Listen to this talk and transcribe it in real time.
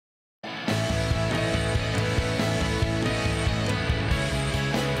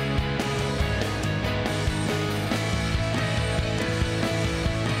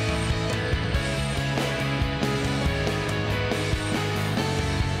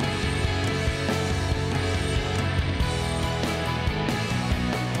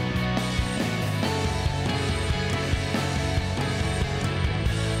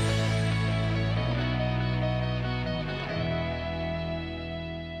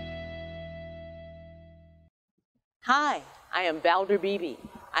Hi, I am Valder Beebe.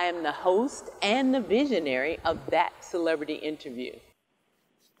 I am the host and the visionary of That Celebrity Interview.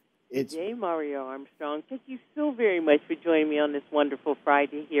 Hey, Mario Armstrong. Thank you so very much for joining me on this wonderful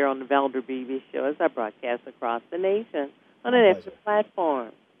Friday here on the Valder Beebe Show as I broadcast across the nation on an extra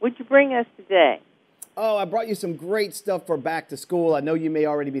platform. What'd you bring us today? Oh, I brought you some great stuff for back to school. I know you may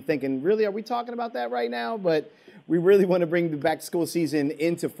already be thinking, really, are we talking about that right now? But we really want to bring the back to school season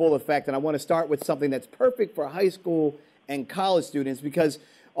into full effect. And I want to start with something that's perfect for high school and college students because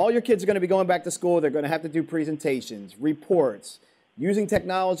all your kids are going to be going back to school. They're going to have to do presentations, reports. Using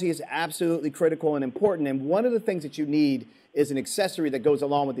technology is absolutely critical and important. And one of the things that you need is an accessory that goes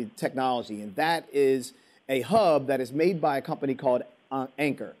along with the technology. And that is a hub that is made by a company called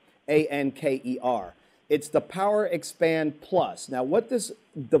Anker, A-N-K-E-R. It's the Power Expand Plus. Now, what this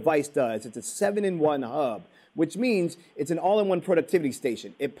device does, it's a 7-in-1 hub, which means it's an all-in-one productivity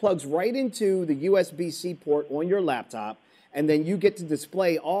station. It plugs right into the USB-C port on your laptop, and then you get to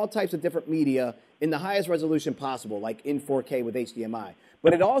display all types of different media in the highest resolution possible, like in 4K with HDMI.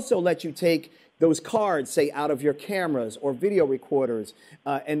 But it also lets you take those cards, say, out of your cameras or video recorders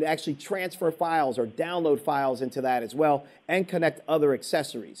and actually transfer files or download files into that as well and connect other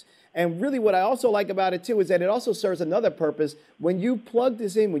accessories. And really what I also like about it, too, is that it also serves another purpose. When you plug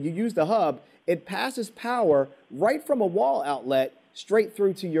this in, when you use the hub, it passes power right from a wall outlet straight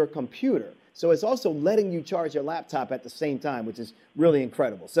through to your computer. So it's also letting you charge your laptop at the same time, which is really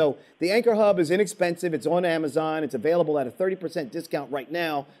incredible. So the Anker Hub is inexpensive. It's on Amazon. It's available at a 30% discount right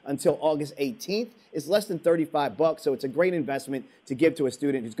now until August 18th. It's less than $35, so it's a great investment to give to a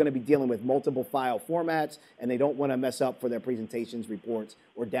student who's going to be dealing with multiple file formats, and they don't want to mess up for their presentations, reports,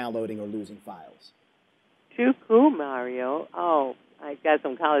 or downloading or losing files. Too cool, Mario. Oh, I got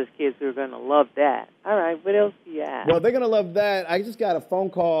some college kids who are going to love that. All right, what else do you have? Well, they're going to love that. I just got a phone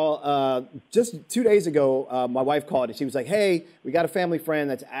call just 2 days ago. My wife called and she was like, hey, we got a family friend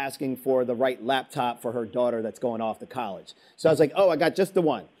that's asking for the right laptop for her daughter that's going off to college. So I was like, oh, I got just the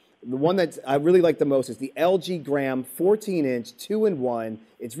one. The one that I really like the most is the LG Gram 14-inch 2-in-1.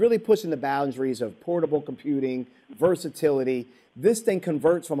 It's really pushing the boundaries of portable computing, versatility. This thing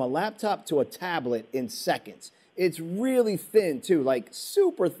converts from a laptop to a tablet in seconds. It's really thin, too, like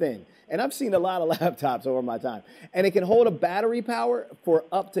super thin. And I've seen a lot of laptops over my time. And it can hold a battery power for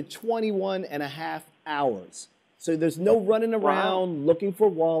up to 21 and a half hours. So there's no running around looking for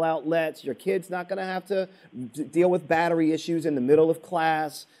wall outlets. Your kid's not going to have to deal with battery issues in the middle of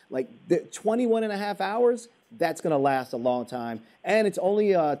class. Like 21 and a half hours, that's going to last a long time. And it's only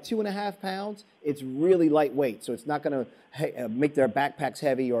 2.5 pounds. It's really lightweight, so it's not going to make their backpacks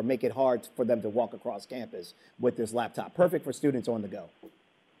heavy or make it hard for them to walk across campus with this laptop. Perfect for students on the go.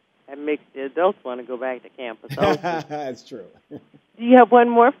 That makes the adults want to go back to campus. That's true. Do you have one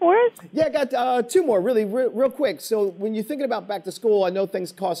more for us? Yeah, I got two more, really, real quick. So when you're thinking about back to school, I know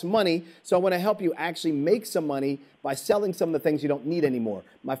things cost money, so I want to help you actually make some money by selling some of the things you don't need anymore.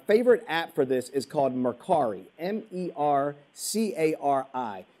 My favorite app for this is called Mercari, M-E-R-C-A-R-I.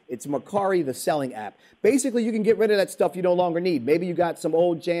 It's Mercari, the selling app. Basically, you can get rid of that stuff you no longer need. Maybe you got some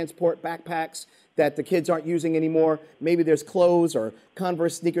old Jansport backpacks that the kids aren't using anymore. Maybe there's clothes or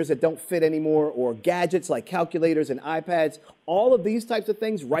Converse sneakers that don't fit anymore, or gadgets like calculators and iPads. All of these types of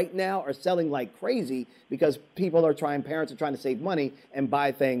things right now are selling like crazy because parents are trying to save money and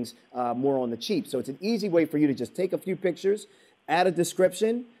buy things more on the cheap. So it's an easy way for you to just take a few pictures, add a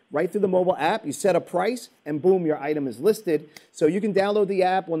description, right through the mobile app, you set a price, and boom, your item is listed. So you can download the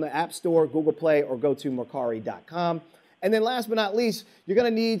app on the App Store, Google Play, or go to Mercari.com. And then last but not least, you're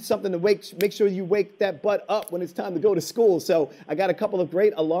going to need something to make sure you wake that butt up when it's time to go to school. So I got a couple of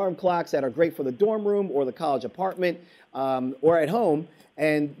great alarm clocks that are great for the dorm room or the college apartment or at home.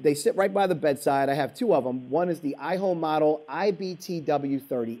 And they sit right by the bedside. I have two of them. One is the iHome model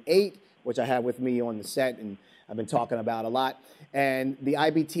IBTW38, which I have with me on the set and I've been talking about a lot, and the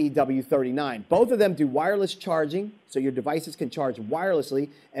IBTW39. Both of them do wireless charging, so your devices can charge wirelessly,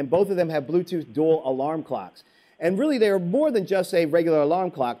 and both of them have Bluetooth dual alarm clocks. And really, they're more than just a regular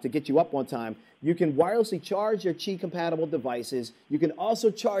alarm clock to get you up on time. You can wirelessly charge your Qi-compatible devices. You can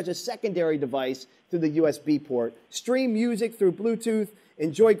also charge a secondary device through the USB port, stream music through Bluetooth,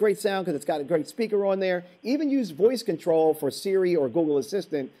 enjoy great sound because it's got a great speaker on there, even use voice control for Siri or Google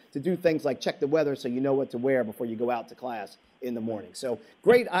Assistant to do things like check the weather so you know what to wear before you go out to class in the morning. So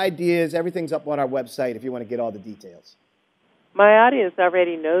great ideas. Everything's up on our website if you want to get all the details. My audience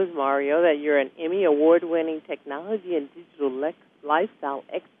already knows, Mario, that you're an Emmy award-winning technology and digital lifestyle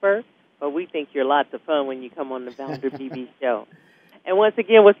expert, but we think you're lots of fun when you come on the Valder Beebe Show. And once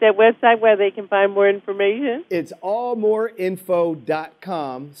again, what's that website where they can find more information? It's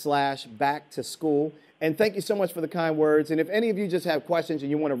allmoreinfo.com/backtoschool. And thank you so much for the kind words. And if any of you just have questions and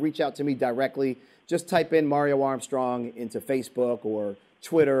you want to reach out to me directly, just type in Mario Armstrong into Facebook or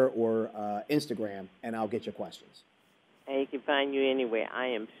Twitter or Instagram, and I'll get your questions. And he can find you anywhere, I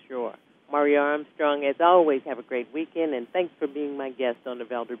am sure. Mario Armstrong, as always, have a great weekend, and thanks for being my guest on the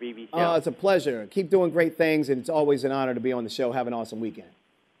Valder Beebe Show. Oh, it's a pleasure. Keep doing great things, and it's always an honor to be on the show. Have an awesome weekend.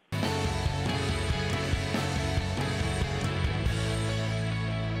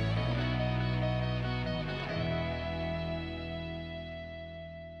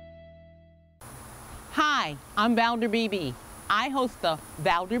 Hi, I'm Valder Beebe. I host the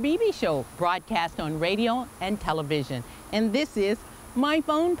Valder Beebe Show, broadcast on radio and television. And this is my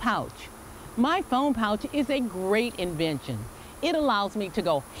phone pouch. My phone pouch is a great invention. It allows me to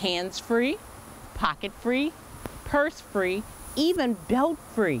go hands-free, pocket-free, purse-free, even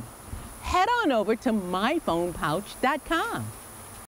belt-free. Head on over to myphonepouch.com.